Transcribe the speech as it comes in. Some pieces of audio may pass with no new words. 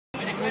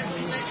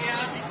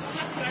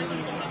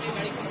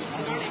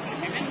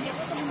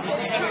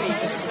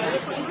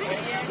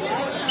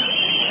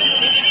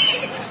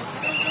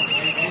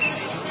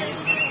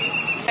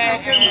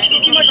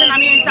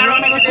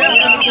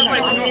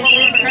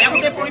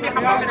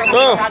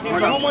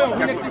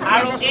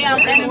আৰু এই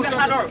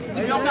এম্বেছাডৰ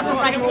প্ৰিয়ংকা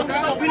চোপ্ৰাক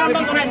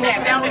অভিনন্দন জনাইছে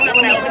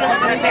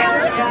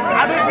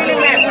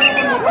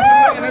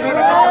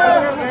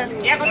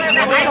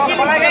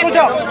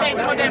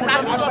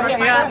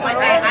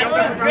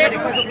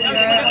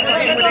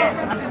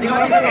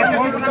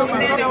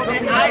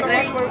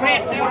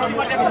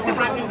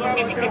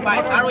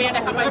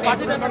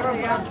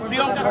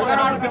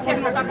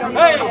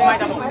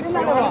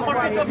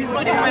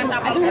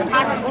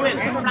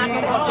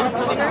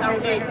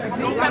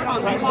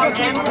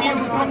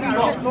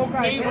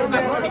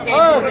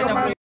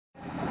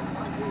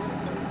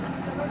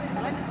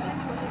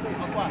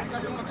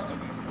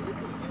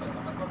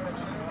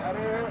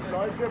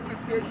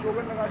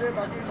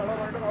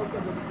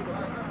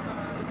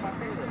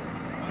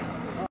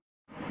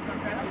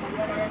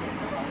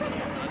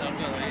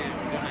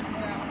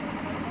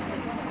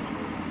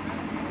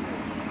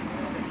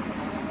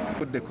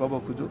দেখুৱাব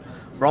খোজো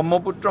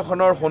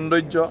ব্ৰহ্মপুত্ৰখনৰ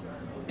সৌন্দৰ্য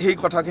এই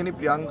কথাখিনি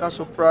প্ৰিয়ংকা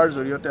চোপ্ৰাৰ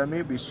জৰিয়তে আমি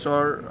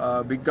বিশ্বৰ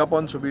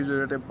বিজ্ঞাপন ছবিৰ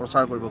জৰিয়তে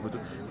প্ৰচাৰ কৰিব খোজো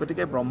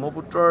গতিকে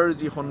ব্ৰহ্মপুত্ৰৰ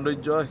যি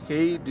সৌন্দৰ্য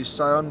সেই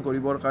দৃশ্যায়ন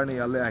কৰিবৰ কাৰণে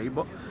ইয়ালৈ আহিব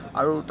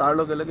আৰু তাৰ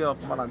লগে লগে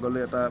অকণমান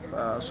আগলৈ এটা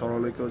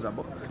চৰলৈকেও যাব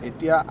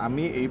এতিয়া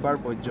আমি এইবাৰ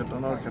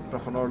পৰ্যটনৰ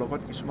ক্ষেত্ৰখনৰ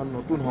লগত কিছুমান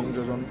নতুন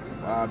সংযোজন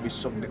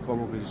বিশ্বক দেখুৱাব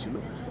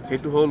খুজিছিলোঁ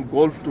সেইটো হ'ল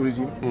গল্ফ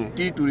টুৰিজিম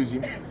টি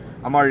টুৰিজিম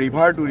আমাৰ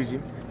ৰিভাৰ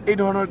টুৰিজিম এই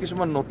ধৰণৰ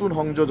কিছুমান নতুন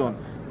সংযোজন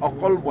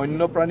অকল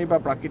বন্যপ্ৰাণী বা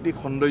প্ৰাকৃতিক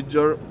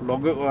সৌন্দৰ্যৰ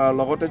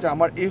লগতে যে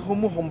আমাৰ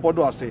এইসমূহ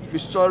সম্পদো আছে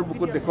বিশ্বৰ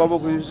বুকুত দেখুৱাব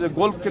খুজিছে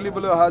গল্ফ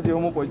খেলিবলৈ অহা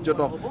যিসমূহ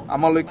পৰ্যটক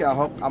আমালৈকে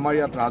আহক আমাৰ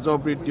ইয়াত ৰাজহ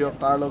বৃদ্ধি হওক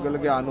তাৰ লগে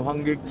লগে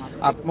আনুষংগিক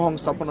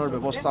আত্মসংস্থাপনৰ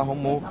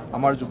ব্যৱস্থাসমূহ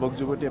আমাৰ যুৱক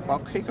যুৱতীয়ে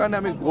পাওক সেইকাৰণে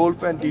আমি গল্ফ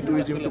এণ্ড টি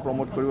টুৰিজিমটো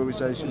প্ৰমোট কৰিব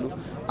বিচাৰিছিলোঁ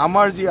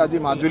আমাৰ যি আজি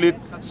মাজুলীত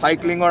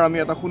চাইক্লিঙৰ আমি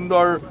এটা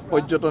সুন্দৰ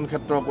পৰ্যটন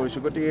ক্ষেত্ৰ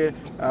কৰিছোঁ গতিকে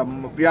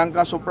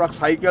প্ৰিয়ংকা চোপ্ৰাক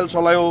চাইকেল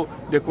চলায়ো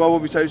দেখুৱাব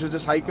বিচাৰিছোঁ যে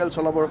চাইকেল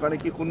চলাবৰ কাৰণে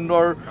কি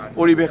সুন্দৰ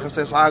পৰিৱেশ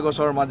আছে চাহ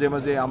গছৰ মাজে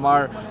মাজে আমাৰ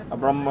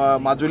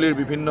মাজুলীৰ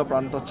বিভিন্ন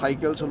প্ৰান্তত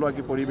চাইকেল চলোৱা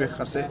কি পৰিৱেশ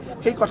আছে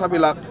সেই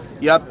কথাবিলাক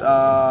ইয়াত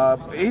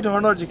এই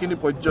ধৰণৰ যিখিনি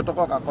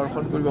পৰ্যটকক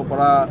আকৰ্ষণ কৰিব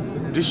পৰা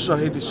দৃশ্য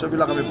সেই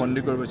দৃশ্যবিলাক আমি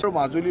বন্দী কৰিব বিচাৰোঁ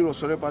মাজুলীৰ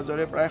ওচৰে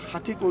পাঁজৰে প্ৰায়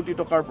 60 কোটি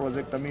টকাৰ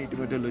প্ৰজেক্ট আমি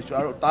ইতিমধ্যে লৈছোঁ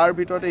আৰু তাৰ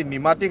ভিতৰত এই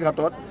নিমাতী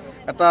ঘাটত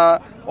এটা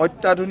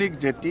অত্যাধুনিক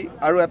জেটি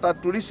আৰু এটা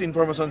টুৰিষ্ট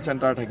ইনফৰমেশ্যন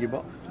চেণ্টাৰ থাকিব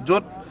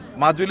য'ত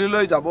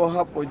মাজুলীলৈ যাব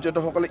অহা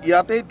পৰ্যটকসকলে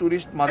ইয়াতেই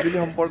টুৰিষ্ট মাজুলী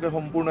সম্পৰ্কে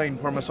সম্পূৰ্ণ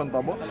ইনফৰমেশ্যন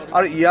পাব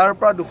আৰু ইয়াৰ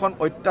পৰা দুখন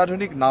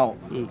অত্যাধুনিক নাও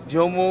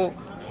যিসমূহ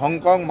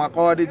হংকং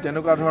মাকাও আদিত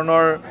যেনেকুৱা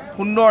ধৰণৰ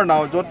সুন্দৰ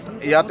নাও য'ত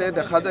ইয়াতে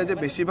দেখা যায় যে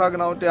বেছিভাগ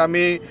নাওতে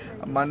আমি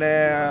মানে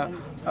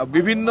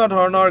বিভিন্ন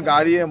ধৰণৰ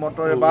গাড়ীয়ে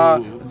মটৰে বা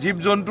জীৱ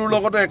জন্তুৰ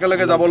লগতে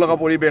একেলগে যাব লগা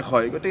পৰিৱেশ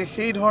হয় গতিকে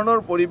সেই ধৰণৰ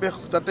পৰিৱেশ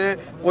যাতে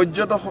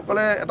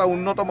পৰ্যটকসকলে এটা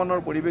উন্নত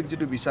মানৰ পৰিৱেশ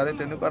যিটো বিচাৰে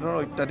তেনেকুৱা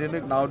ধৰণৰ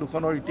অত্যাধুনিক নাও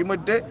দুখনৰ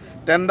ইতিমধ্যে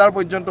টেণ্ডাৰ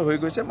পৰ্যন্ত হৈ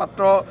গৈছে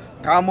মাত্ৰ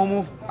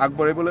কামসমূহ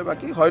আগবঢ়াবলৈ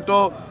বাকী হয়তো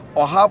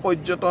অহা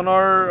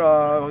পৰ্যটনৰ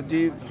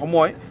যি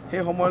সময়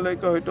সেই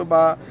সময়লৈকে হয়তো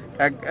বা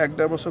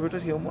 1-1.5 বছৰ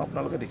ভিতৰত সেইসমূহ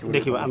আপোনালোকে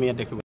দেখিব